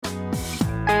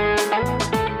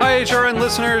HRN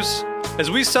listeners.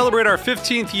 As we celebrate our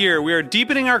 15th year, we are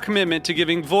deepening our commitment to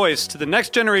giving voice to the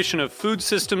next generation of food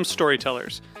systems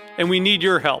storytellers, and we need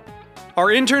your help. Our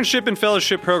internship and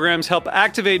fellowship programs help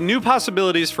activate new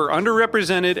possibilities for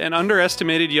underrepresented and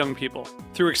underestimated young people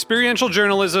through experiential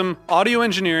journalism, audio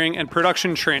engineering, and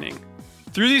production training.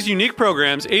 Through these unique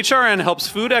programs, HRN helps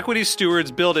food equity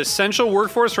stewards build essential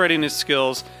workforce readiness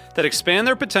skills that expand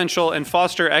their potential and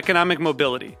foster economic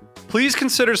mobility. Please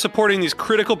consider supporting these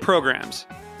critical programs.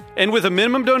 And with a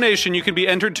minimum donation, you can be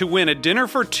entered to win a dinner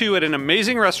for two at an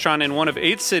amazing restaurant in one of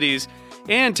 8 cities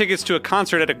and tickets to a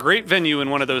concert at a great venue in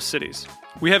one of those cities.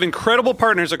 We have incredible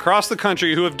partners across the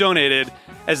country who have donated,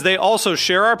 as they also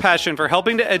share our passion for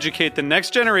helping to educate the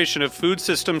next generation of food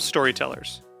systems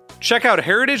storytellers. Check out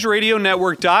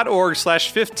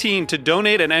heritageradionetwork.org/15 to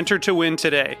donate and enter to win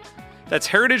today. That's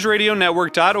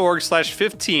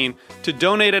heritageradionetwork.org/15 to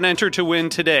donate and enter to win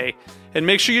today. And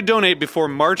make sure you donate before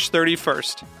March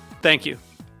 31st. Thank you.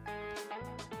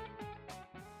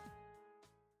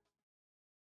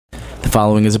 The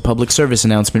following is a public service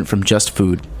announcement from Just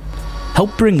Food.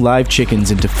 Help bring live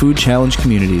chickens into food challenge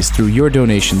communities through your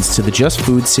donations to the Just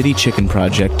Food City Chicken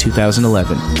Project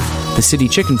 2011. The City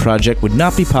Chicken Project would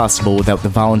not be possible without the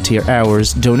volunteer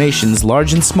hours, donations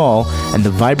large and small, and the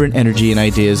vibrant energy and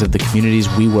ideas of the communities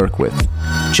we work with.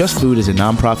 Just Food is a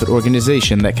nonprofit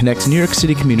organization that connects New York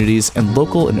City communities and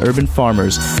local and urban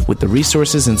farmers with the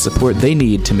resources and support they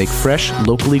need to make fresh,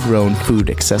 locally grown food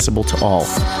accessible to all.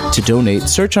 To donate,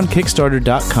 search on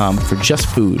Kickstarter.com for Just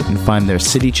Food and find their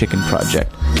City Chicken Project.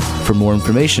 For more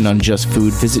information on Just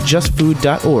Food, visit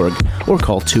justfood.org or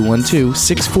call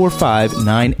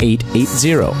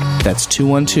 212-645-9880. That's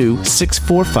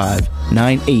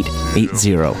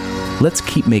 212-645-9880. Let's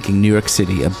keep making New York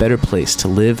City a better place to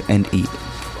live and eat.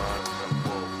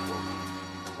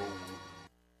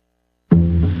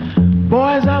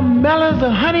 Boys, I'm mellow as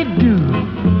a honeydew.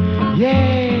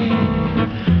 Yeah,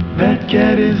 that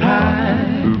cat is high.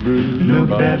 Look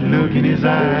that look in his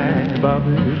eye.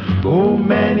 Oh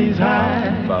man, he's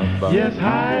high. Yes,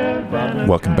 higher than.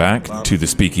 Welcome back to the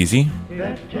Speakeasy.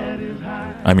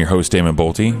 I'm your host, Damon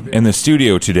Bolte. In the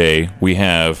studio today, we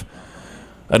have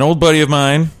an old buddy of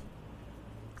mine,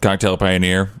 cocktail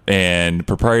pioneer and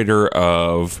proprietor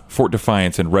of Fort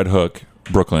Defiance and Red Hook,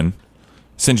 Brooklyn,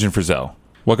 St. John Frizell.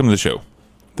 Welcome to the show.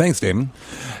 Thanks, Damon.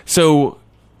 So,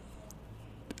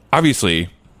 obviously,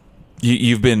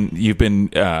 you've been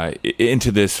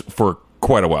into this for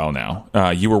quite a while now.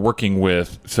 You were working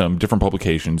with some different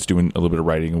publications, doing a little bit of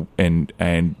writing, and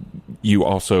you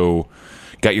also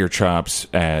got your chops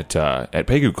at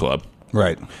Pegu Club,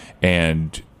 right?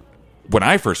 And when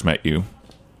I first met you,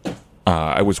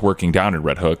 I was working down at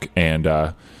Red Hook and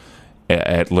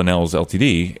at Linnell's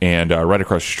Ltd, and right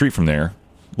across the street from there,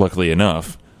 luckily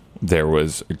enough, there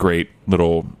was a great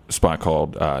little spot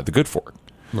called the Good Fork.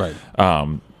 Right.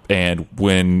 And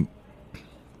when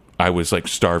I was like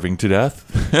starving to death,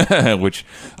 which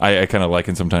I kind of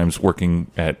liken sometimes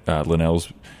working at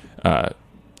Linnell's to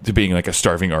being like a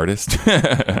starving artist.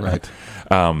 Right.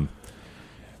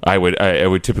 I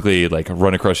would typically like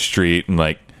run across the street and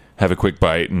like have a quick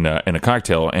bite and a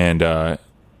cocktail, and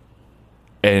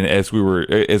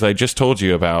as I just told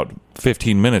you about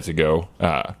 15 minutes ago,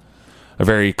 a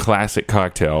very classic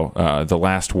cocktail, The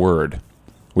Last Word,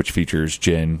 which features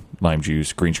gin, lime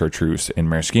juice, green chartreuse, and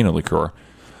maraschino liqueur.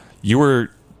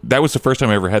 That was the first time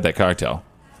I ever had that cocktail.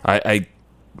 I'd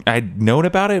known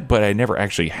about it, but I never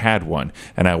actually had one.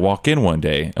 And I walk in one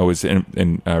day. I was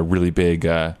in a really big.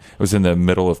 I was in the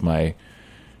middle of my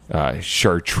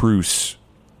chartreuse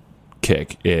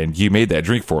kick, and you made that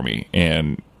drink for me,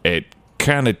 and it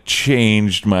kind of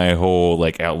changed my whole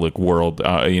like outlook world.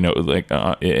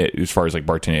 As far as like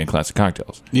bartending and classic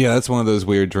cocktails. Yeah, that's one of those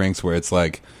weird drinks where it's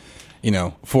like,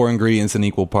 4 ingredients in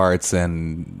equal parts,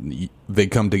 and they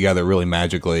come together really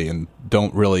magically and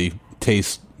don't really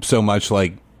taste so much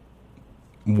like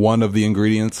one of the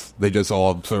ingredients. They just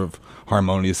all sort of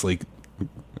harmoniously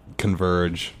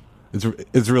converge.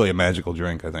 It's really a magical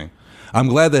drink, I think. I'm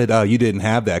glad that you didn't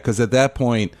have that, because at that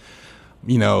point,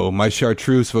 my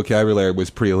chartreuse vocabulary was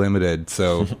pretty limited.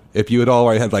 So if you had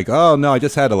already had like, oh no, I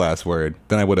just had a last word,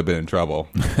 then I would have been in trouble.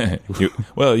 You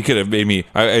could have made me.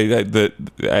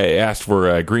 I asked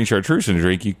for green chartreuse in a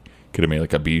drink. You could have made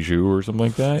like a bijou or something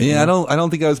like that. Yeah, I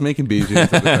don't think I was making bijou.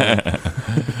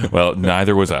 Well,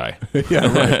 neither was I.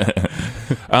 Yeah,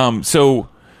 right. So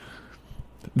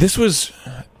this was.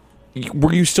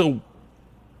 Were you still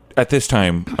at this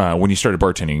time when you started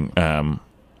bartending?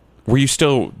 were you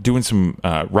still doing some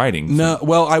writing? No,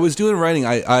 well, I was doing writing.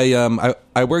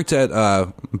 I worked at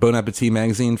Bon Appetit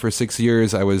magazine for 6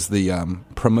 years. I was the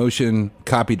promotion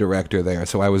copy director there,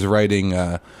 so I was writing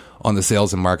on the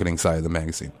sales and marketing side of the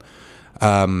magazine,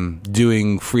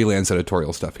 doing freelance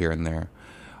editorial stuff here and there.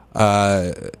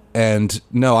 And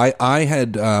no, I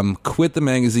had quit the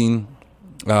magazine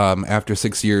after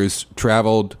 6 years,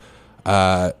 traveled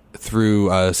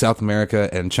through South America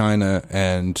and China,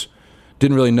 and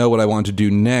didn't really know what I wanted to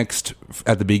do next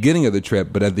at the beginning of the trip.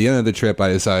 But at the end of the trip, I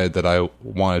decided that I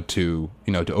wanted to,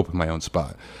 to open my own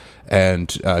spot, and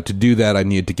to do that, I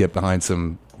needed to get behind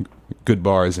some good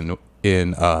bars in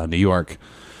New York.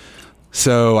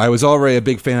 So I was already a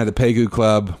big fan of the Pegu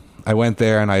Club. I went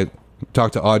there and I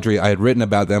talked to Audrey. I had written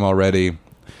about them already.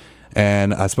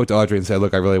 And I spoke to Audrey and said,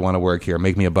 look, I really want to work here.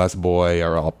 Make me a bus boy,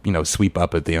 or I'll, sweep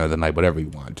up at the end of the night, whatever you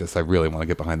want. Just, I really want to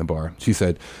get behind the bar. She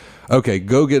said, okay,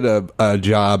 go get a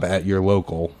job at your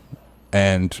local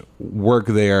and work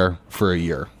there for a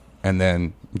year, and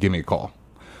then give me a call.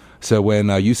 So when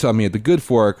you saw me at the Good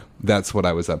Fork, that's what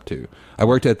I was up to. I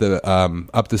worked at the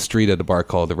up the street at a bar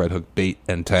called the Red Hook Bait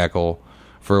and Tackle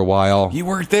for a while. You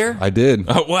worked there? I did.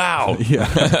 Oh, wow. Yeah.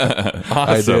 Awesome.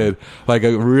 I did. Like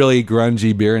a really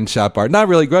grungy beer and shop bar. Not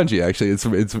really grungy, actually.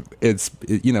 It's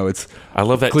I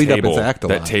love that cleaned table. Up its act a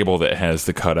that lot. table that has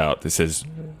the cutout that says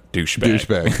douchebag.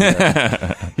 Douchebag.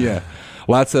 Yeah. Yeah.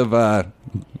 Lots of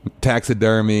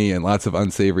taxidermy and lots of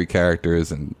unsavory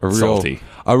characters, and Salty.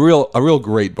 a real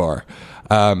great bar.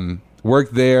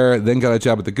 Worked there, then got a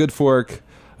job at the Good Fork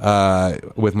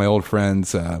with my old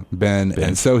friends Ben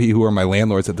and Sohi, who were my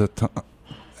landlords at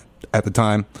the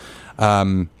time.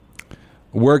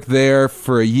 Worked there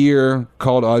for a year.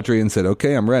 Called Audrey and said,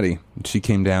 "Okay, I'm ready." She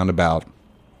came down about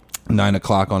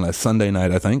 9:00 on a Sunday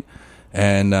night, I think,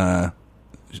 and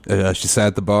she sat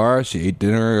at the bar. She ate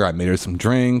dinner. I made her some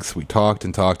drinks. We talked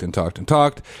and talked and talked and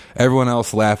talked. Everyone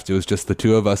else left. It was just the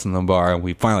two of us in the bar, and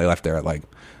we finally left there at like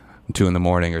 2 a.m.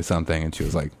 or something. And she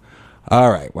was like, "All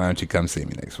right, why don't you come see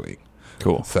me next week?"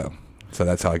 Cool. So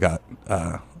that's how I got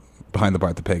behind the bar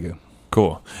at the Pegu.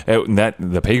 Cool.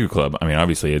 The Pegu Club, I mean,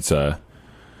 obviously it's a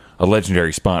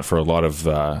legendary spot for a lot of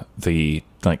the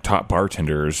like top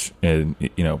bartenders, and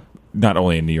not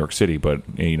only in New York City, but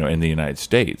in the United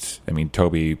States. I mean,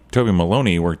 Toby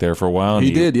Maloney worked there for a while. And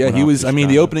he did, yeah. He was. I mean,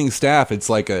 the Chicago. opening staff. It's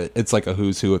like a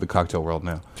who's who of the cocktail world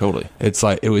now. Totally. It's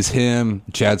like it was him,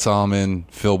 Chad Solomon,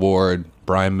 Phil Ward,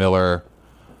 Brian Miller.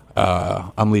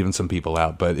 I'm leaving some people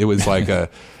out, but it was like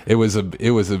it was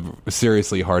a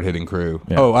seriously hard hitting crew.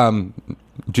 Yeah. Oh,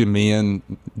 Jim Meehan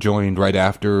joined right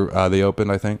after they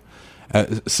opened, I think.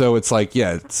 So it's like,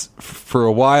 yeah, for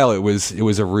a while it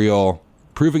was a real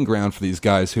proving ground for these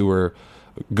guys who were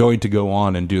going to go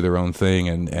on and do their own thing,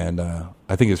 and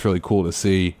I think it's really cool to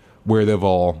see where they've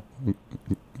all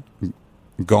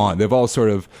gone. They've all sort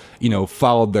of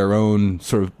followed their own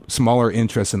sort of smaller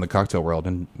interests in the cocktail world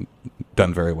and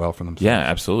done very well for themselves. Yeah,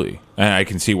 absolutely. And I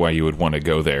can see why you would want to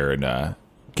go there and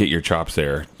get your chops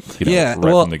there. Right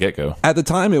from the get go. At the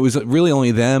time, it was really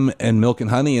only them and Milk and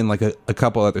Honey and like a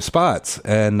couple other spots.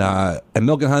 And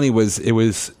Milk and Honey was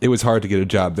hard to get a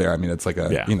job there. I mean, it's like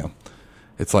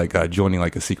it's like joining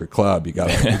like a secret club. You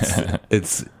got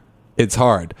it's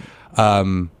hard.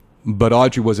 But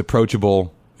Audrey was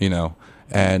approachable,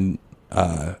 and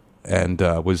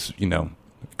was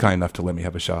kind enough to let me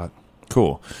have a shot.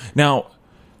 Cool. Now,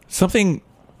 something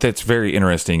that's very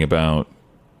interesting about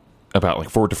like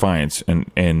Fort Defiance and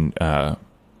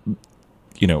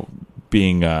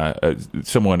being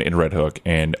someone in Red Hook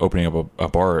and opening up a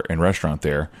bar and restaurant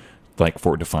there like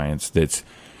Fort Defiance that's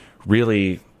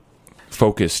really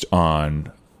focused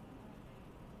on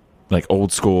like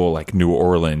old school, like New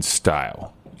Orleans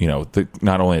style.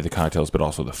 Not only the cocktails but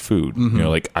also the food. Mm-hmm.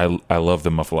 Like I love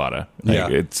the muffalata. Like, Yeah.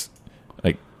 it's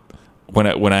like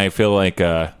when I feel like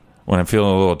when I'm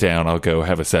feeling a little down, I'll go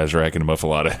have a Sazerac and a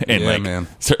muffalata and man.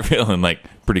 start feeling like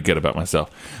pretty good about myself.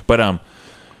 But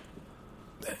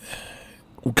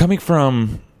coming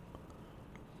from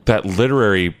that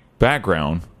literary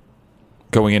background,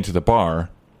 going into the bar,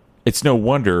 it's no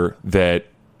wonder that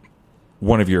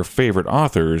one of your favorite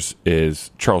authors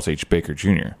is Charles H. Baker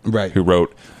Jr., right? Who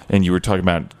wrote, and you were talking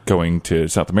about going to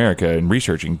South America and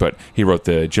researching, but he wrote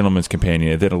the Gentleman's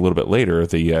Companion, and then a little bit later,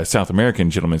 the South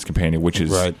American Gentleman's Companion, which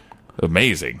is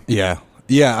amazing. Yeah.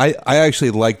 Yeah, I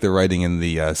actually like the writing in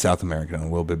the South American a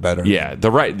little bit better. Yeah,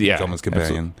 Gentleman's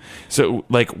Companion. Absolutely. So,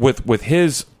 like with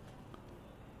his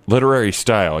literary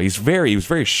style, he was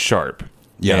very sharp,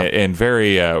 yeah, and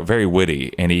very very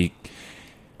witty, and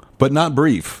but not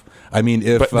brief. I mean,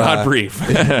 if but not brief.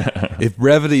 if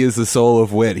brevity is the soul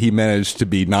of wit, he managed to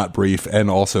be not brief and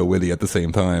also witty at the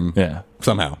same time. Yeah,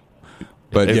 somehow.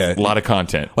 But it's a lot of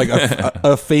content. Like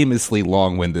a famously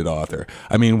long-winded author.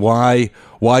 I mean, why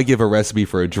give a recipe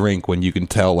for a drink when you can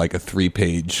tell like a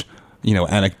 3-page,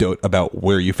 anecdote about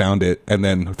where you found it and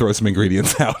then throw some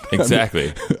ingredients out?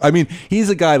 Exactly. I mean, he's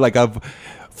a guy like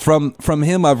from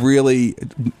him I've really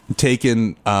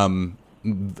taken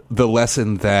the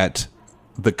lesson that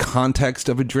the context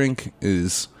of a drink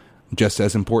is just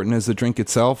as important as the drink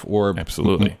itself, or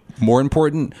absolutely more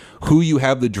important. Who you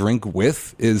have the drink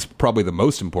with is probably the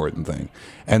most important thing,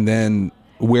 and then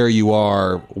where you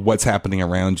are, what's happening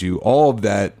around you, all of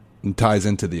that ties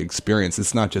into the experience.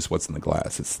 It's not just what's in the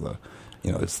glass; it's the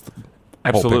it's the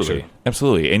whole picture.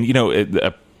 Absolutely. And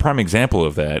a prime example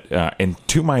of that, and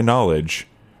to my knowledge,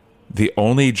 the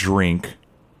only drink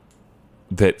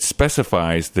that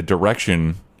specifies the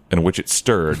direction in which it's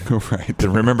stirred. Right. To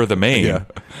remember the Maine. Yeah.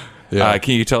 Yeah.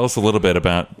 Can you tell us a little bit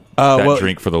about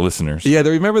drink for the listeners? Yeah,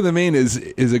 the Remember the Maine is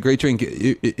a great drink.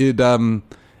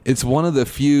 It's one of the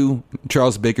few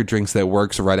Charles Baker drinks that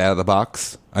works right out of the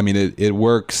box. I mean, it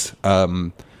works.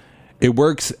 It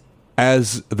works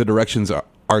as the directions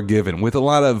are given. With a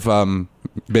lot of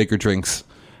Baker drinks,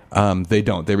 they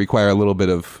don't. They require a little bit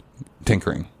of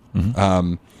tinkering.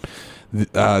 Mm-hmm.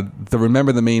 The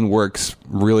Remember the Maine works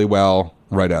really well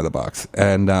right out of the box,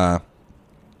 and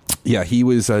yeah, he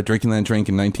was drinking that drink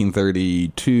in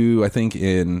 1932, I think,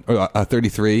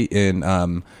 33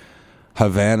 in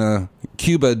Havana,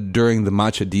 Cuba, during the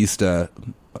Machadista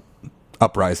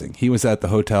uprising. He was at the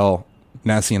Hotel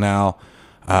Nacional,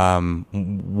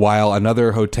 while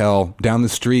another hotel down the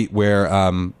street where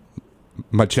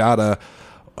Machada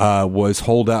was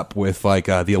holed up with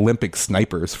the Olympic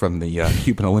snipers from the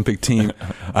Cuban Olympic team.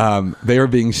 They were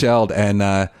being shelled,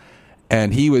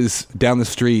 and he was down the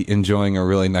street enjoying a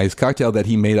really nice cocktail that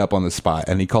he made up on the spot,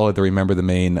 and he called it the Remember the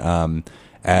Maine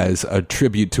as a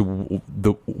tribute to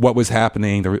what was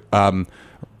happening.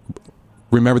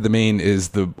 Remember the Maine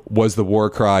was the war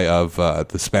cry of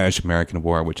the Spanish-American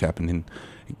War, which happened in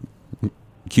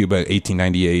Cuba in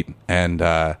 1898, and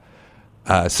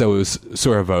so it was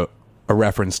sort of a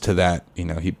reference to that,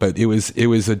 but it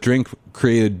was a drink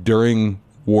created during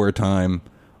wartime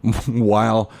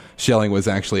while shelling was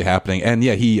actually happening. And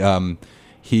yeah,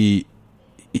 he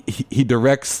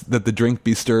directs that the drink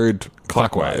be stirred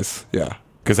clockwise. Yeah,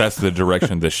 because that's the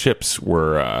direction the ships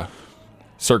were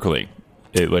circling,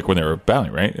 like when they were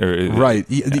battling, right? Right.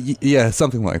 Yeah,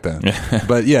 something like that.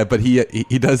 but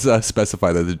he does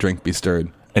specify that the drink be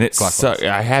stirred. And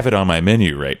I have it on my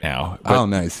menu right now. Oh,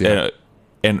 nice. Yeah.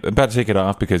 And I'm about to take it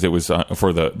off because it was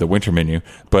for the winter menu,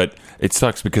 but it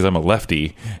sucks because I'm a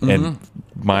lefty, and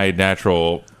my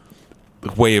natural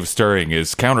way of stirring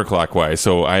is counterclockwise,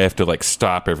 so I have to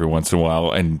stop every once in a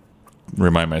while and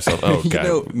remind myself, oh,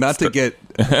 God. Not to get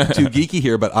too geeky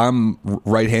here, but I'm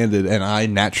right-handed, and I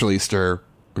naturally stir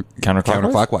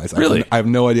counterclockwise. Really? I have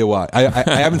no idea why. I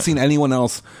haven't seen anyone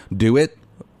else do it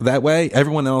that way.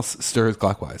 Everyone else stirs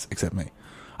clockwise except me.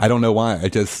 I don't know why.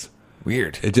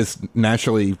 Weird. It just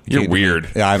naturally... You're weird.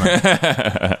 Yeah,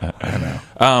 I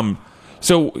know.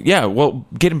 So, yeah, well,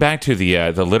 getting back to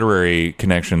the literary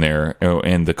connection there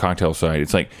and the cocktail side,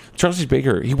 it's like Charles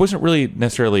Baker, he wasn't really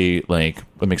necessarily like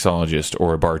a mixologist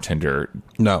or a bartender.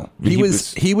 No. He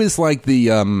was like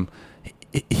the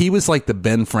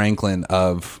Ben Franklin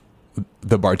of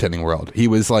the bartending world. He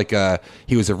was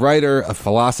he was a writer, a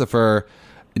philosopher,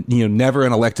 never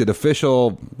an elected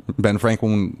official. Ben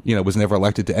Franklin, was never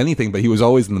elected to anything, but he was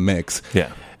always in the mix.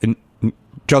 Yeah. And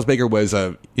Charles Baker was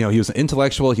he was an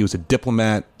intellectual, he was a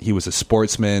diplomat, he was a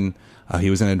sportsman, he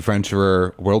was an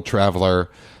adventurer, world traveler.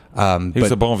 He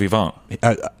was a bon vivant.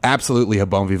 Absolutely a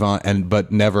bon vivant,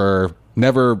 but never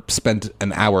spent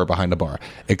an hour behind a bar,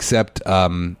 except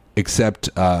at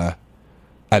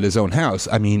his own house.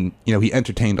 I mean, he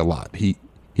entertained a lot. He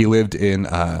lived in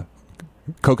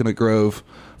Coconut Grove,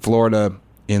 Florida,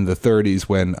 in the 30s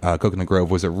when Coconut Grove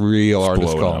was a real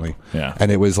artist colony. Yeah.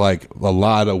 And it was like a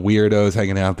lot of weirdos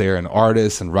hanging out there, and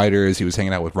artists and writers. He was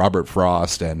hanging out with Robert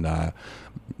Frost and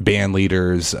band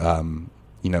leaders,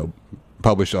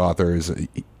 published authors.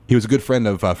 He was a good friend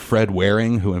of Fred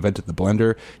Waring, who invented the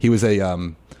blender. He was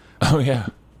a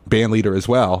band leader as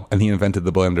well, and he invented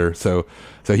the blender. So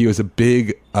he was a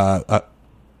big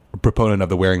proponent of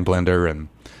the Waring blender,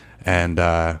 and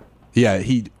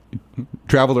he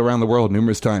traveled around the world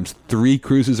numerous times. 3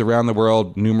 cruises around the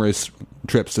world, numerous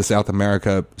trips to South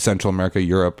America, Central America,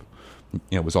 Europe.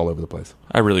 It was all over the place.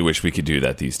 I really wish we could do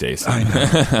that these days. I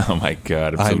know. Oh my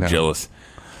God, I'm so jealous.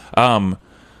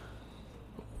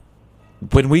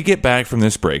 when we get back from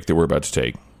this break that we're about to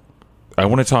take, I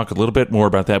want to talk a little bit more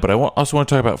about that, but I also want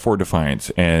to talk about Fort Defiance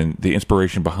and the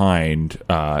inspiration behind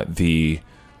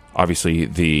obviously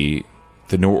the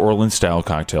New Orleans style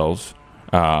cocktails.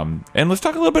 And let's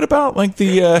talk a little bit about like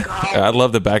I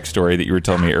love the backstory that you were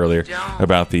telling me earlier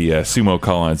about the sumo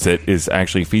call-ons that is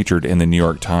actually featured in the New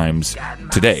York Times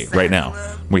today, right now.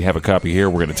 We have a copy here.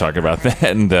 We're going to talk about that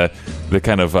and the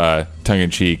kind of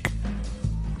tongue-in-cheek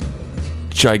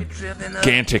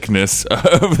giganticness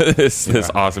of this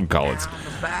awesome call-ins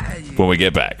when we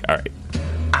get back. All right.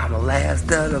 I'm the last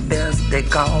of the best. They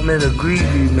call me the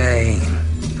greedy man.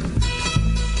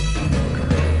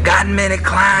 Got many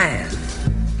clients.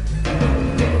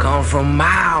 Come from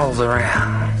miles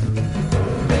around,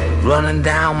 running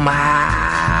down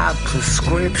my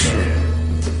prescription.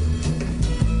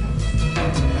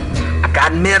 I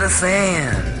got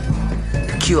medicine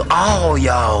to cure all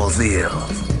y'all's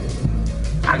ills.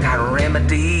 I got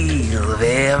remedies of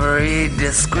every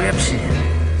description.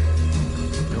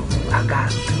 I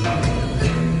got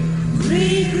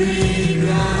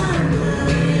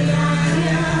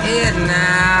it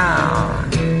now.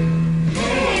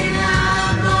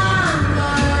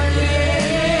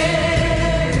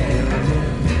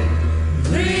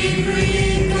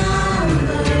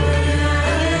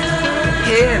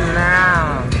 Here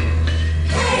now.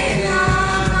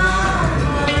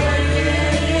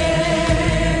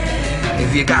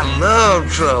 If you got love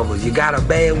trouble, you got a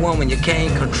bad woman you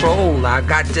can't control, I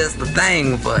got just the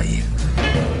thing for you.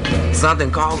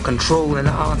 Something called controlling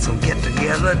on some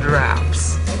get-together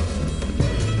drops.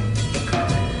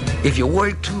 If you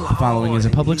work too hard... The following is a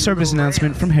public service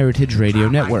announcement from Heritage Radio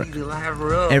Network.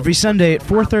 Every Sunday at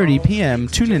 4:30 p.m.,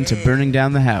 tune in to Burning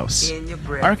Down the House.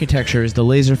 Architecture is the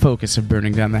laser focus of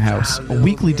Burning Down the House, a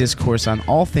weekly discourse on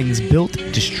all things built,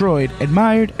 destroyed,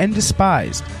 admired, and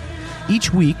despised.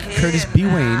 Each week, Curtis B.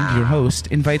 Wayne, your host,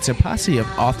 invites a posse of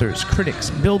authors, critics,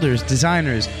 builders,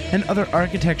 designers, and other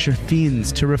architecture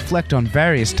fiends to reflect on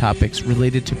various topics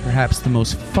related to perhaps the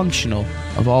most functional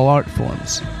of all art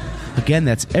forms. Again,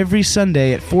 that's every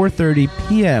Sunday at 4:30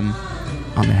 p.m.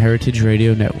 on the Heritage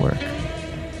Radio Network.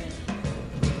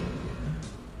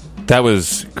 That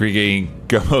was Griggy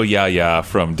Go Ya Ya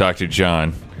from Dr.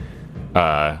 John,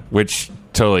 which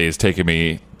totally is taking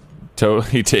me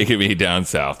down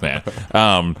south, man.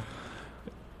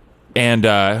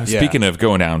 Speaking of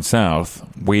going down south,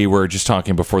 we were just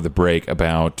talking before the break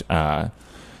about...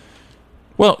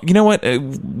 well, you know what?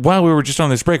 While we were just on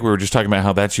this break, we were just talking about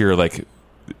how that's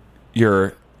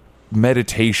your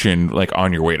meditation, like,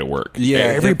 on your way to work. Yeah.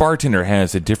 Every bartender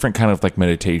has a different kind of, like,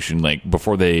 meditation, like,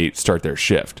 before they start their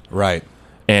shift. Right.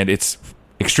 And it's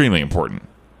extremely important.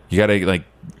 You gotta,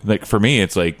 like for me,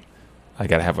 it's like, I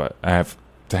have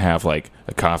to have, like,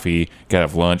 a coffee, gotta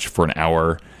have lunch for an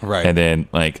hour. Right. And then,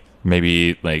 like,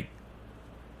 maybe, like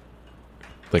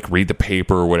read the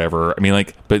paper or whatever. I mean,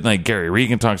 like, but like Gary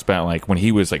Regan talks about, like, when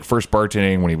he was like first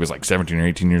bartending, when he was like 17 or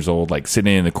 18 years old, like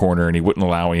sitting in the corner and he wouldn't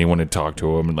allow anyone to talk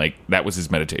to him, and like that was his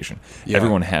meditation. Yeah.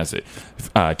 Everyone has it.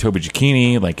 Toby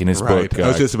Giacchini, like in his book, I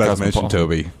was just about to mention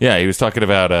Toby. Yeah, he was talking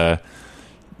about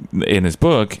in his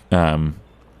book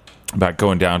about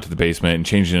going down to the basement and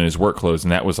changing his work clothes,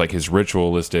 and that was like his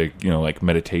ritualistic, like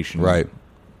meditation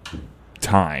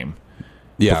time.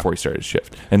 Yeah. Before he started his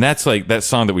shift. And that's like that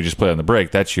song that we just played on the break.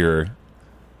 That's your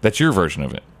version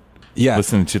of it. Yeah.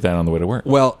 Listening to that on the way to work.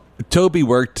 Well, Toby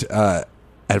worked at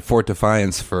Fort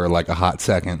Defiance for like a hot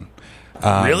second.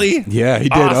 Really? Yeah, he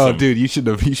did. Awesome. Oh, dude, you should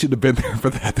have been there for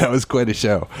that. That was quite a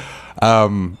show.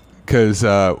 Because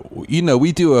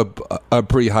we do a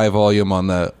pretty high volume on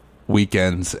the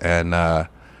weekends, and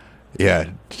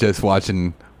just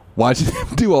watching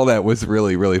him do all that was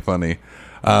really, really funny.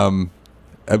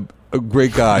 A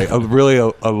great guy, a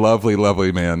lovely,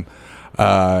 lovely man,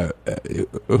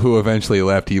 who eventually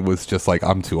left. He was just like,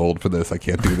 I'm too old for this. I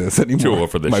can't do this anymore. Too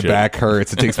old for this. My back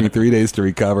hurts. It takes me 3 days to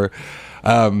recover.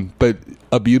 But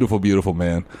a beautiful, beautiful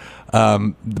man.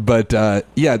 Well,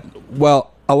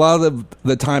 a lot of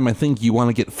the time, I think you want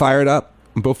to get fired up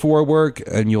before work,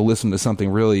 and you'll listen to something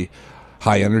really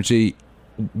high energy.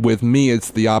 With me,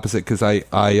 it's the opposite, because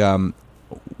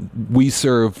we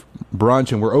serve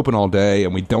brunch and we're open all day,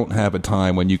 and we don't have a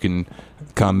time when you can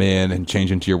come in and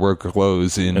change into your work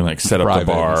clothes and like set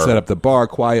up the bar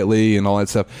quietly and all that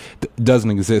stuff.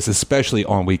 Doesn't exist, especially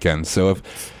on weekends. So if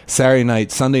Saturday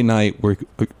night, Sunday night, we're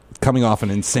coming off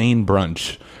an insane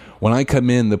brunch, when I come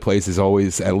in, the place is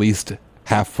always at least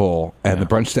half full, and the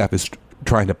brunch staff is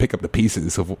trying to pick up the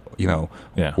pieces of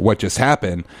what just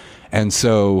happened, and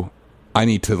so I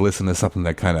need to listen to something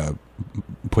that kind of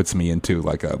puts me into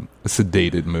like a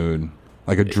sedated mood,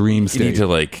 like a dream state. You need to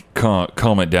like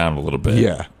calm it down a little bit.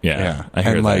 Yeah. I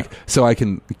hear and like that. so I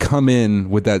can come in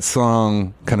with that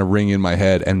song kind of ring in my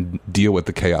head and deal with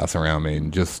the chaos around me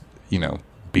and just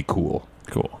be cool.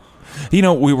 Cool.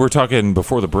 We were talking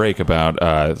before the break about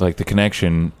like the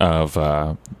connection of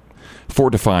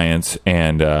Fort Defiance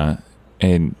and the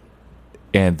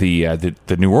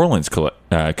New Orleans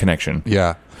connection.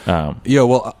 Yeah.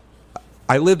 Well,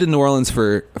 I lived in New Orleans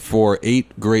for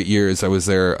 8 great years. I was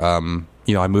there. I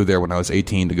moved there when I was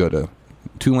 18 to go to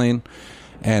Tulane,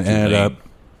 and ended up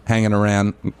hanging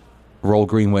around, Roll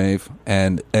Green Wave,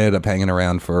 and ended up hanging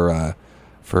around for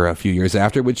a few years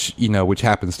after, which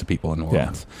happens to people in New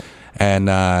Orleans. Yeah.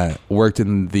 And worked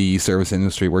in the service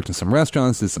industry, worked in some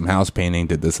restaurants, did some house painting,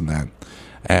 did this and that,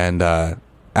 and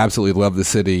absolutely love the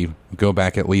city. Go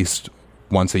back at least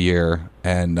once a year,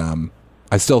 and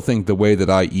I still think the way that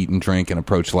I eat and drink and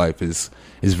approach life is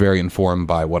very informed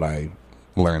by what I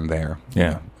learned there.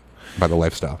 Yeah, by the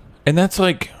lifestyle. And that's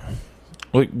like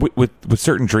with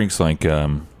certain drinks, like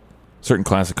certain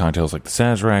classic cocktails, like the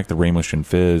Sazerac, the Rainbush and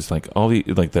Fizz, like all the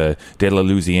like the De La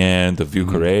Louisiane, the Vieux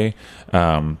Carré.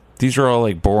 These are all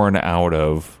like born out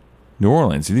of New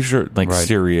Orleans. These are like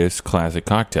serious classic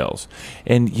cocktails,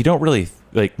 and you don't really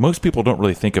most people don't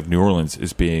really think of New Orleans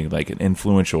as being like an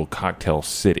influential cocktail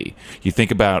city. You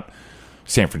think about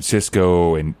San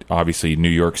Francisco and obviously New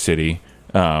York City,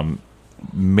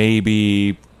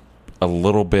 maybe a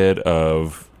little bit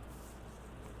of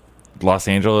Los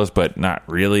Angeles, but not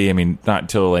really. I mean, not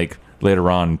until like later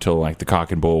on, until like the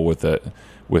Cock and Bull with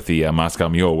the Moscow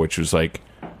Mule, which was like,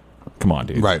 come on,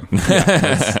 dude. Right.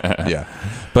 Yeah.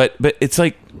 But it's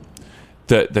like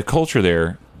the culture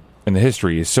there and the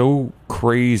history is so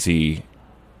crazy.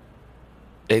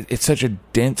 It's such a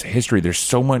dense history. There's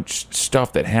so much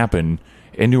stuff that happened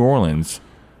in New Orleans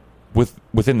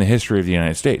within the history of the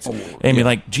United States. I mean,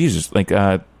 like Jesus, like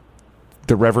the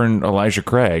Reverend Elijah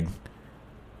Craig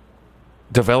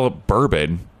developed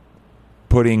bourbon,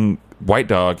 putting White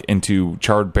Dog into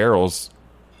charred barrels,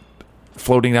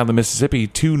 floating down the Mississippi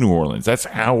to New Orleans. That's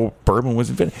how bourbon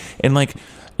was invented. And like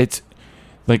it's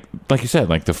like you said,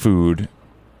 like the food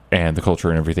and the culture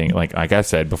and everything. Like I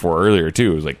said before earlier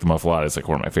too, it was like the muffalata is like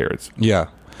one of my favorites. Yeah.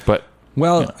 But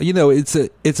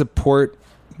it's a port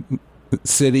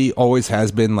city, always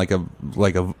has been like a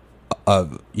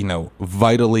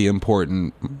vitally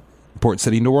important port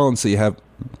city. New Orleans, so you have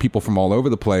people from all over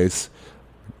the place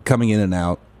coming in and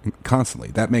out constantly.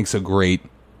 That makes a great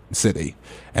city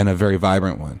and a very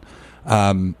vibrant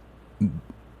one.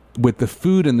 With the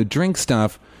food and the drink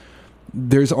stuff,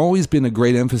 there's always been a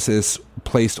great emphasis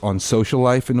placed on social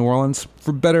life in New Orleans,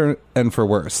 for better and for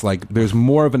worse. Like, there's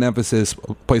more of an emphasis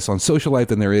placed on social life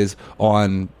than there is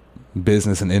on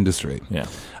business and industry. Yeah.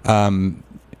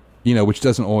 Which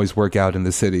doesn't always work out in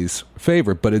the city's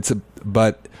favor, but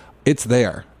it's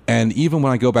there. And even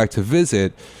when I go back to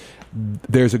visit,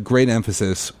 there's a great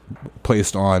emphasis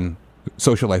placed on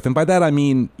social life. And by that, I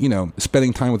mean,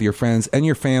 spending time with your friends and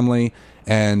your family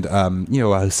and,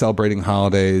 celebrating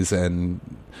holidays and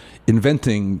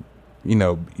inventing,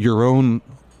 your own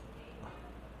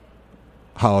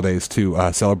holidays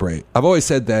to celebrate. I've always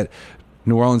said that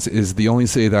New Orleans is the only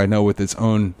city that I know with its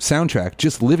own soundtrack.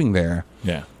 Just living there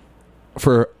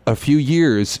for a few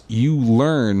years, you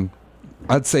learn,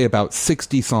 I'd say, about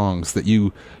 60 songs that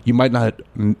you might not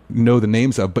know the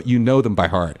names of, but you know them by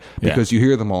heart because you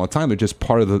hear them all the time. They're just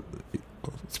part of the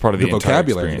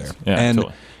vocabulary there. Yeah,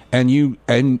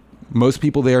 and most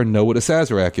people there know what a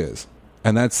Sazerac is,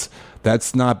 and that's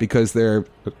not because they're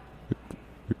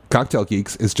cocktail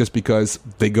geeks. It's just because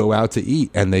they go out to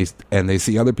eat and they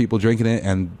see other people drinking it,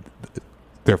 and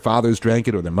their fathers drank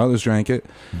it or their mothers drank it,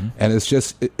 and it's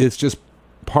just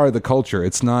part of the culture.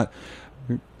 It's not.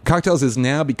 Cocktails is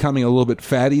now becoming a little bit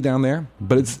fatty down there,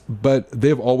 but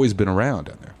they've always been around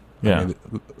down there. Yeah, I mean,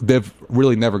 they've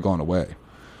really never gone away.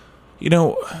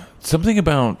 Something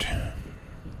about,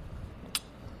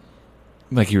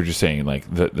 like you were just saying, like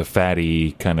the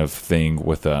fatty kind of thing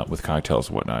with cocktails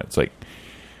and whatnot. It's like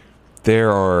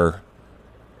there are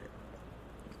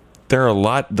a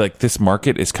lot, like this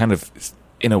market is kind of,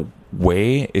 in a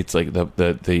way, it's like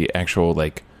the actual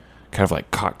like kind of like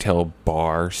cocktail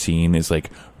bar scene is like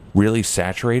really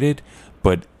saturated,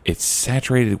 but it's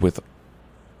saturated with,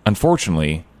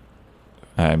 unfortunately,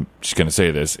 I'm just going to say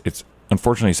this, it's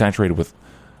unfortunately saturated with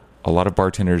a lot of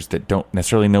bartenders that don't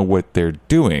necessarily know what they're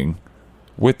doing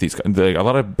with these. A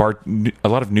lot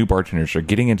of new bartenders are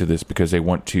getting into this because they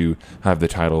want to have the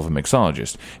title of a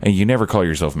mixologist, and you never call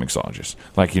yourself a mixologist.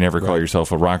 Like, you never call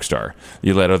yourself a rock star.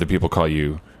 You let other people call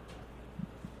you,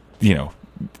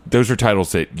 those are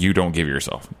titles that you don't give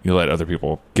yourself. You let other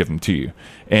people give them to you.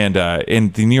 And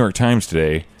in the New York Times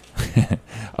today,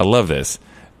 I love this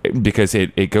because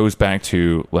it goes back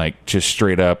to like just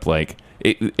straight up like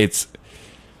it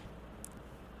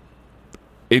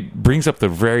brings up the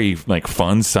very like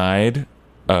fun side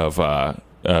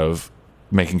of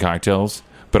making cocktails,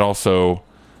 but also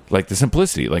like the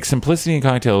simplicity. Like simplicity in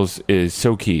cocktails is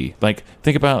so key. Like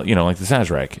think about, like the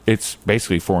Sazerac. It's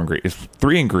basically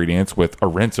 3 ingredients with a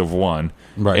rinse of 1.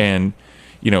 Right. And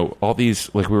all these,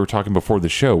 like we were talking before the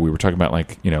show, we were talking about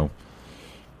like,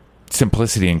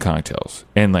 simplicity in cocktails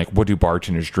and like what do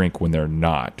bartenders drink when they're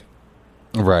not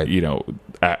right,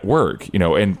 at work,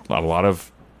 and a lot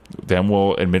of them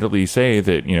will admittedly say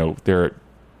that, they're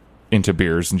into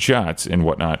beers and shots and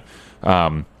whatnot.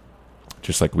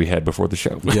 Just like we had before the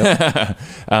show. Yep.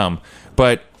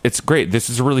 But it's great. This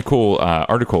is a really cool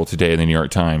article today in the New York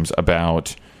Times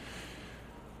about,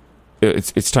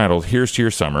 it's titled, Here's to Your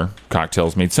Summer,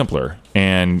 Cocktails Made Simpler.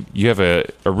 And you have a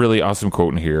really awesome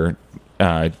quote in here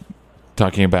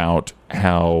talking about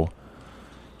how,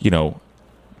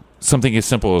 something as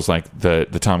simple as like the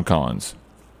Tom Collins.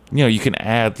 You can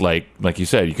add, like you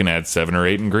said, you can add 7 or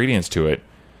 8 ingredients to it.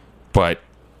 But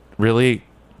really,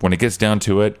 when it gets down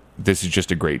to it, this is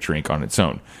just a great drink on its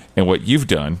own. And what you've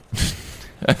done,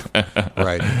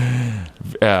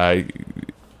 right?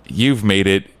 You've made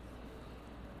it.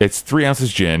 It's 3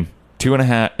 ounces gin,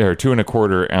 2.5 or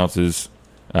 2.25 ounces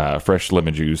fresh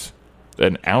lemon juice,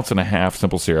 1.5 ounces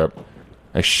simple syrup,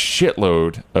 a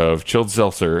shitload of chilled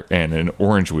seltzer, and an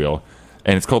orange wheel.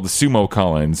 And it's called the Sumo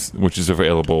Collins, which is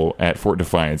available at Fort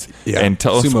Defiance. Yeah, and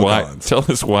tell us why. Collins.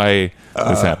 Tell us why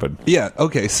this happened. Yeah.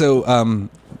 Okay. So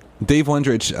Dave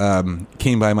Wondrich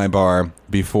came by my bar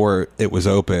before it was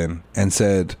open and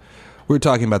said, we were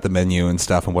talking about the menu and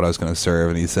stuff and what I was going to serve,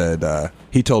 and he said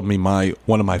he told me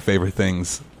one of my favorite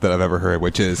things that I've ever heard,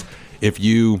 which is if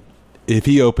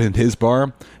he opened his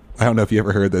bar, I don't know if you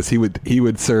ever heard this, he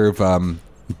would serve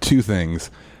 2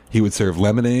 things. He would serve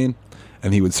lemonade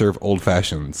and he would serve old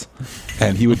fashions,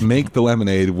 and he would make the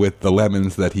lemonade with the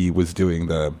lemons that he was doing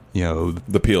the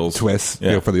peels twists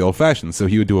for the old fashioned. So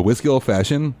he would do a whiskey old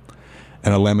fashioned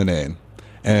and a lemonade,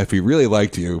 and if he really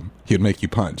liked you, he would make you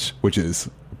punch, which is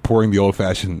pouring the old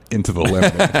fashioned into the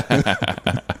lemonade.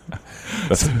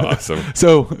 That's awesome.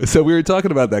 So we were talking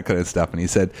about that kind of stuff, and he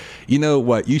said, you know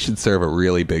what, you should serve a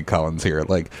really big Collins here.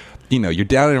 Like, you're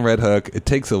down in Red Hook. It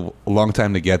takes a long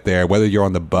time to get there, whether you're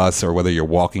on the bus or whether you're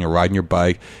walking or riding your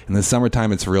bike. In the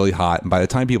summertime, it's really hot, and by the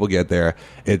time people get there,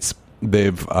 it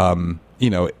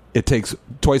takes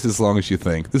twice as long as you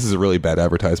think. This is a really bad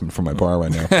advertisement for my bar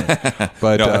right now.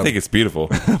 But no, I think it's beautiful.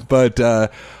 But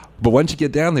once you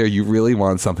get down there, you really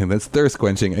want something that's thirst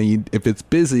quenching, and if it's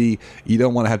busy, you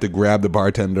don't want to have to grab the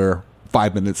bartender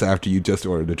 5 minutes after you just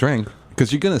ordered a drink,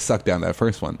 because you're going to suck down that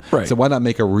first one. Right. So why not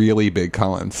make a really big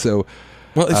Collins? So,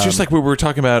 well, it's just like we were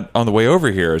talking about on the way over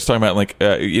here. It's talking about like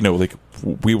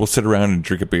we will sit around and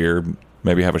drink a beer,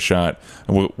 maybe have a shot,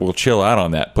 and we'll chill out on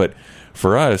that. But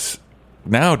for us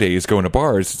nowadays, going to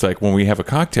bars, it's like when we have a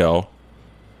cocktail,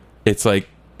 it's like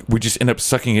we just end up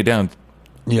sucking it down.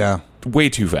 Yeah. Way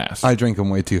too fast. I drink them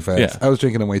way too fast. Yeah. I was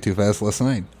drinking them way too fast last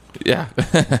night. Yeah.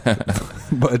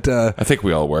 But I think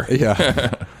we all were.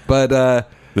 Yeah. But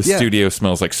the studio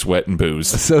smells like sweat and booze.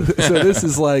 So this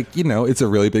is like, it's a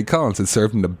really big Collins. It's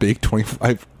served in a big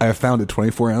 25. I found a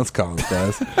 24-ounce Collins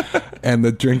glass, and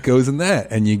the drink goes in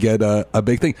that, and you get a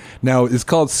big thing. Now it's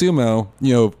called Sumo.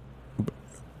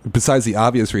 Besides the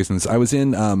obvious reasons, I was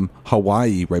in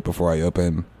Hawaii right before I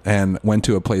opened, and went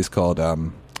to a place called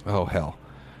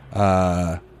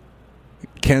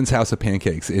Ken's House of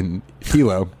Pancakes in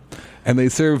Hilo, and they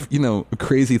serve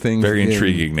crazy things. Very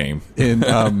intriguing name in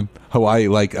Hawaii,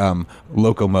 like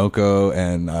Loco Moco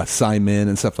and Simon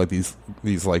and stuff like these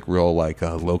like real like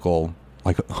local,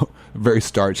 like very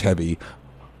starch heavy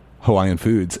Hawaiian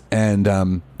foods,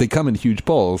 and they come in huge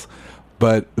bowls.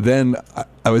 But then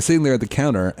I was sitting there at the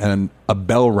counter, and a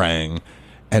bell rang,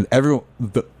 and everyone,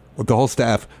 the whole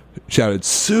staff shouted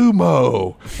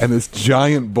 "Sumo!" and this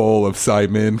giant bowl of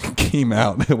Simon came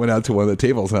out and went out to one of the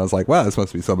tables, and I was like, wow, this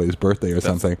must be somebody's birthday or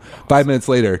something. 5 minutes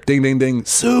later, ding, ding, ding,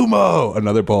 Sumo!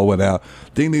 Another bowl went out.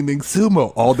 Ding, ding, ding,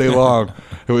 Sumo! All day long.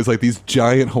 It was like these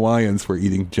giant Hawaiians were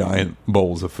eating giant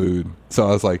bowls of food. So I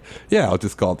was like, yeah, I'll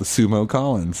just call it the Sumo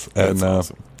Collins. And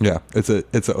that's awesome. Yeah, it's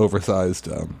an oversized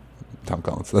Tom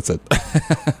Collins. That's it.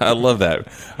 I love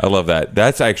that.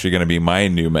 That's actually going to be my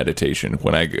new meditation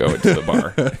when I go into the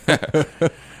bar.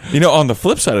 On the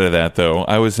flip side of that, though,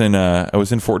 I was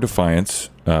in Fort Defiance.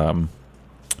 Let's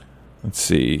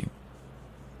see.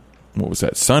 what was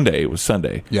that? Sunday. It was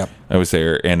Sunday. Yep. I was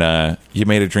there, and you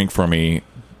made a drink for me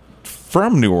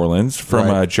from New Orleans, from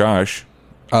Right. Josh.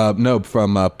 No,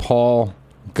 from Paul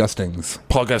Gustings.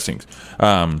 Paul Gustings.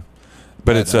 But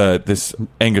it's this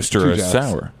Angostura Two Jacks.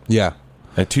 sour Yeah.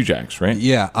 at Two Jacks, right?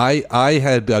 Yeah, I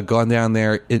had gone down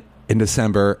there in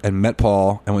December and met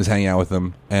Paul and was hanging out with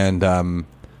him. And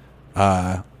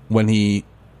when he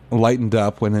lightened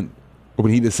up, when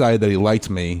he decided that he liked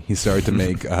me, he started to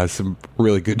make some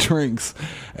really good drinks.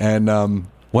 And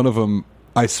one of them,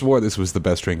 I swore this was the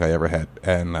best drink I ever had,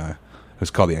 and it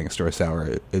was called the Angostura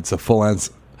Sour. It's a full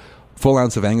ounce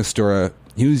of Angostura.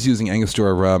 He was using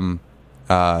Angostura rum,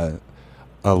 a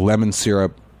lemon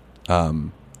syrup,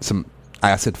 some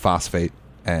acid phosphate,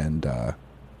 and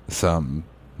some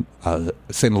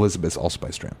St. Elizabeth's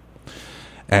allspice dram.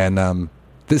 And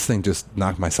this thing just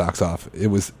knocked my socks off. It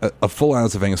was a full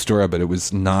ounce of Angostura, but it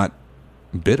was not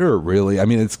bitter, really. I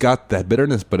mean, it's got that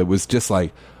bitterness, but it was just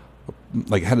like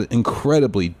had an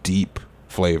incredibly deep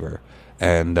flavor,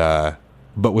 and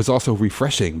but was also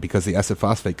refreshing because the acid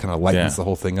phosphate kind of lightens the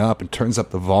whole thing up and turns up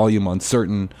the volume on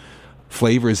certain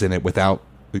flavors in it without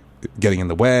getting in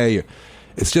the way.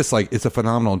 It's just like, it's a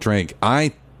phenomenal drink.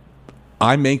 I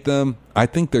make them. I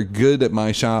think they're good at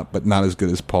my shop, but not as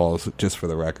good as Paul's, just for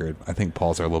the record. I think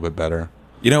Paul's are a little bit better.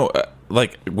 You know,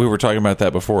 like we were talking about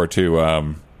that before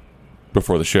too,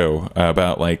 before the show,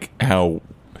 about like how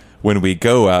when we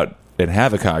go out and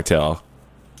have a cocktail,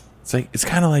 it's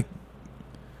kind of like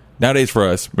nowadays for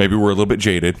us, maybe we're a little bit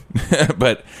jaded,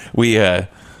 but we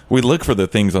look for the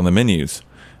things on the menus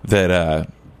that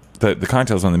the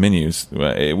cocktails on the menus.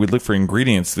 We look for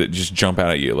ingredients that just jump out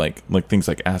at you, like things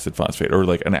like acid phosphate, or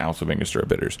like an ounce of Angostura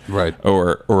bitters, right?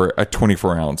 Or a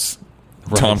 24-ounce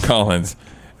Tom Collins,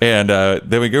 and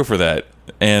then we go for that.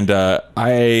 And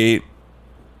I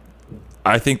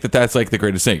think that's like the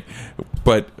greatest thing.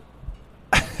 But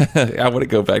I want to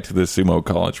go back to the Sumo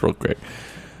Collins real quick.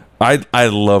 I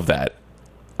love that.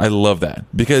 I love that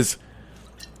because,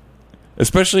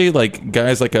 especially like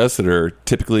guys like us that are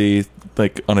typically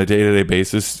like on a day-to-day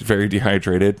basis very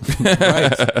dehydrated,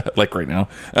 right. Like right now,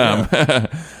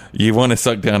 you want to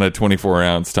suck down a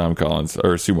 24-ounce Tom Collins,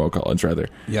 or Sumo Collins rather.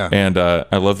 Yeah. And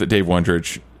I love that Dave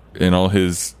Wondrich in all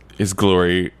his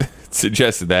glory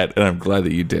suggested that, and I'm glad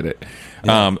that you did it.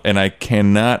 Yeah. And I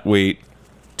cannot wait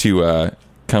to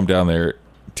come down there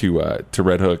to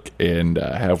Red Hook and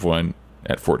have one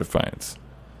at Fort Defiance.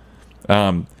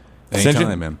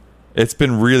 Anytime, man. It's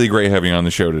been really great having you on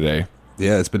the show today.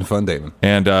 Yeah, it's been fun, David.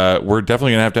 And we're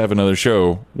definitely going to have another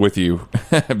show with you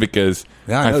because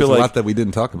I feel like a lot that we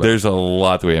didn't talk about. There's a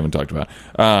lot that we haven't talked about.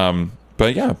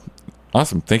 But yeah,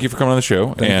 awesome. Thank you for coming on the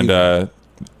show.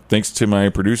 Thanks to my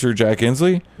producer, Jack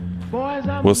Inslee.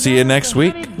 We'll see you next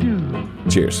week.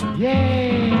 Cheers.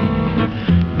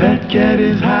 Yeah, that cat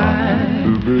is high.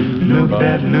 Look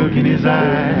that look in his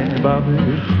eye.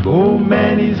 Oh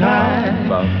man, he's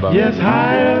high. Yes,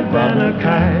 higher than a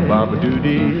kite.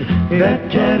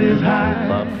 That cat is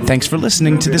high. Thanks for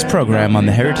listening to this program on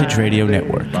the Heritage Radio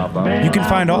Network. You can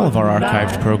find all of our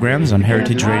archived programs on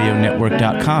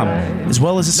heritageradionetwork.com, as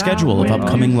well as a schedule of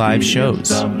upcoming live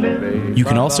shows. You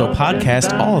can also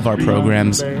podcast all of our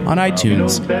programs on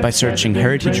iTunes by searching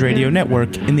Heritage Radio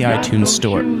Network in the iTunes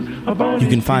Store. You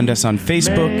can find us on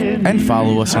Facebook and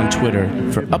follow us on Twitter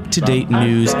for up-to-date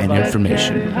news and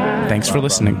information. Thanks for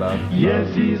listening.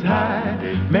 Yes, he's high.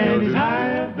 Man, he's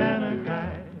higher than a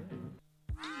kite.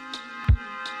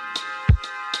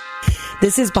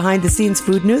 This is Behind the Scenes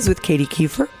Food News with Katie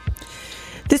Kiefer.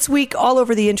 This week, all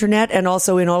over the internet and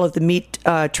also in all of the meat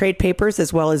trade papers,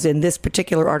 as well as in this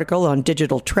particular article on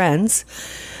digital trends,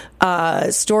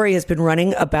 a story has been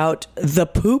running about the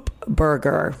poop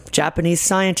burger. Japanese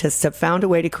scientists have found a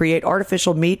way to create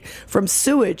artificial meat from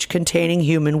sewage containing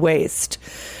human waste.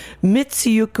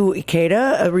 Mitsuyuki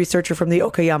Ikeda, a researcher from the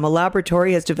Okayama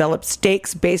laboratory, has developed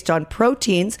steaks based on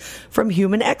proteins from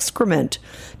human excrement.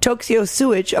 Tokyo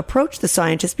Sewage approached the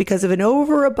scientist because of an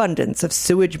overabundance of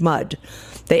sewage mud.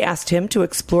 They asked him to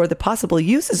explore the possible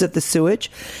uses of the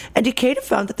sewage, and Ikeda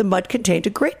found that the mud contained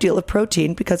a great deal of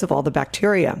protein because of all the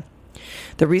bacteria.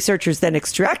 The researchers then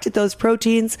extracted those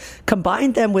proteins,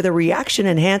 combined them with a reaction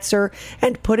enhancer,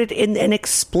 and put it in an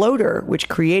exploder, which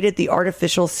created the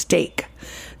artificial steak.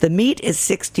 The meat is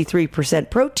 63%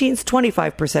 proteins,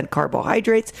 25%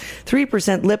 carbohydrates,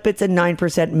 3% lipids, and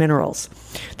 9% minerals.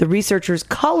 The researchers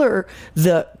color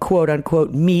the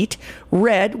quote-unquote meat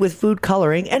red with food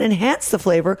coloring and enhance the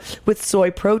flavor with soy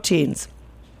proteins.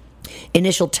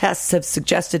 Initial tests have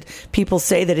suggested people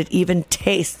say that it even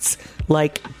tastes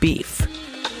like beef.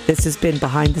 This has been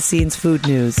Behind the Scenes Food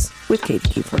News with Katie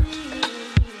Kiefer.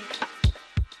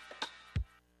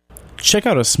 check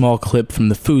out a small clip from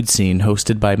The Food Scene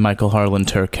hosted by Michael Harlan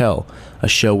Turkel, a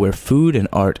show where food and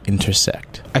art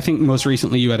intersect. I think most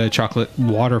recently you had a chocolate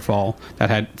waterfall that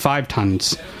had 5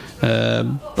 tons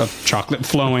of chocolate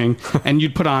flowing, and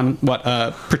you'd put on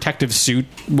a protective suit,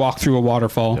 walk through a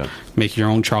waterfall, make your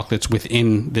own chocolates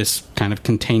within this kind of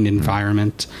contained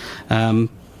environment. And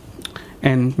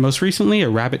most recently, a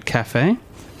rabbit cafe.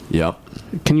 Yep.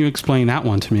 Can you explain that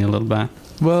one to me a little bit?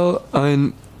 Well,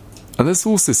 and this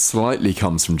also slightly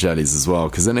comes from jellies as well,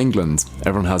 because in England,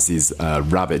 everyone has these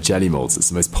rabbit jelly molds. It's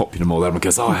the most popular mold. Everyone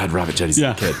goes, I had rabbit jellies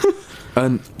as a kid.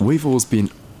 And we've always been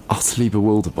utterly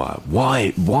bewildered by it.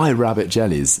 Why rabbit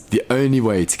jellies? The only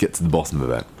way to get to the bottom of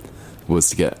it was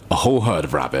to get a whole herd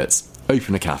of rabbits,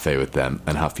 open a cafe with them,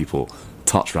 and have people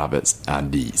touch rabbits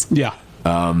and eat. Yeah.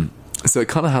 So it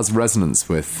kind of has resonance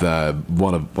with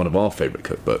one of our favourite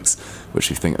cookbooks,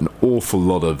 which we think an awful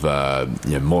lot of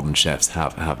modern chefs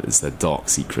have as their dark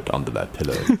secret under their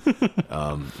pillow,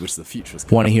 which is the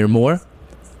futurist. Want to hear more?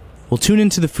 Well, tune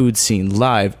into The Food Scene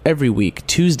live every week,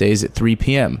 Tuesdays at 3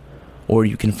 p.m., or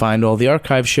you can find all the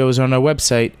archive shows on our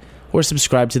website or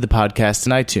subscribe to the podcast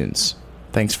in iTunes.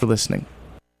 Thanks for listening.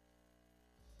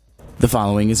 The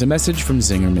following is a message from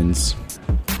Zingerman's.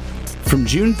 From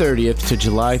June 30th to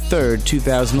July 3rd,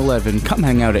 2011, come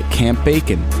hang out at Camp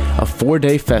Bacon, a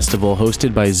 4-day festival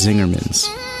hosted by Zingerman's.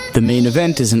 The main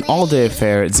event is an all-day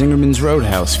affair at Zingerman's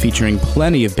Roadhouse featuring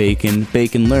plenty of bacon,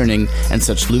 bacon learning, and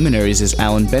such luminaries as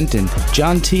Alan Benton,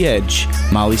 John T. Edge,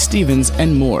 Molly Stevens,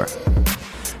 and more.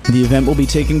 The event will be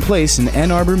taking place in Ann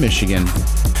Arbor, Michigan.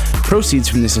 Proceeds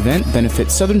from this event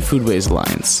benefit Southern Foodways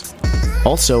Alliance.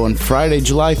 Also, on Friday,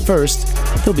 July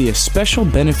 1st, there'll be a special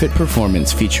benefit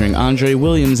performance featuring Andre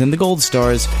Williams and the Gold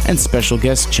Stars and special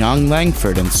guest John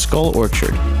Langford and Skull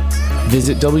Orchard.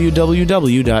 Visit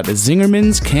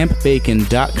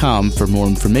www.zingermanscampbacon.com for more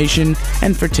information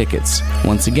and for tickets.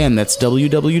 Once again, that's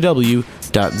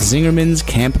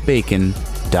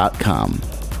www.zingermanscampbacon.com.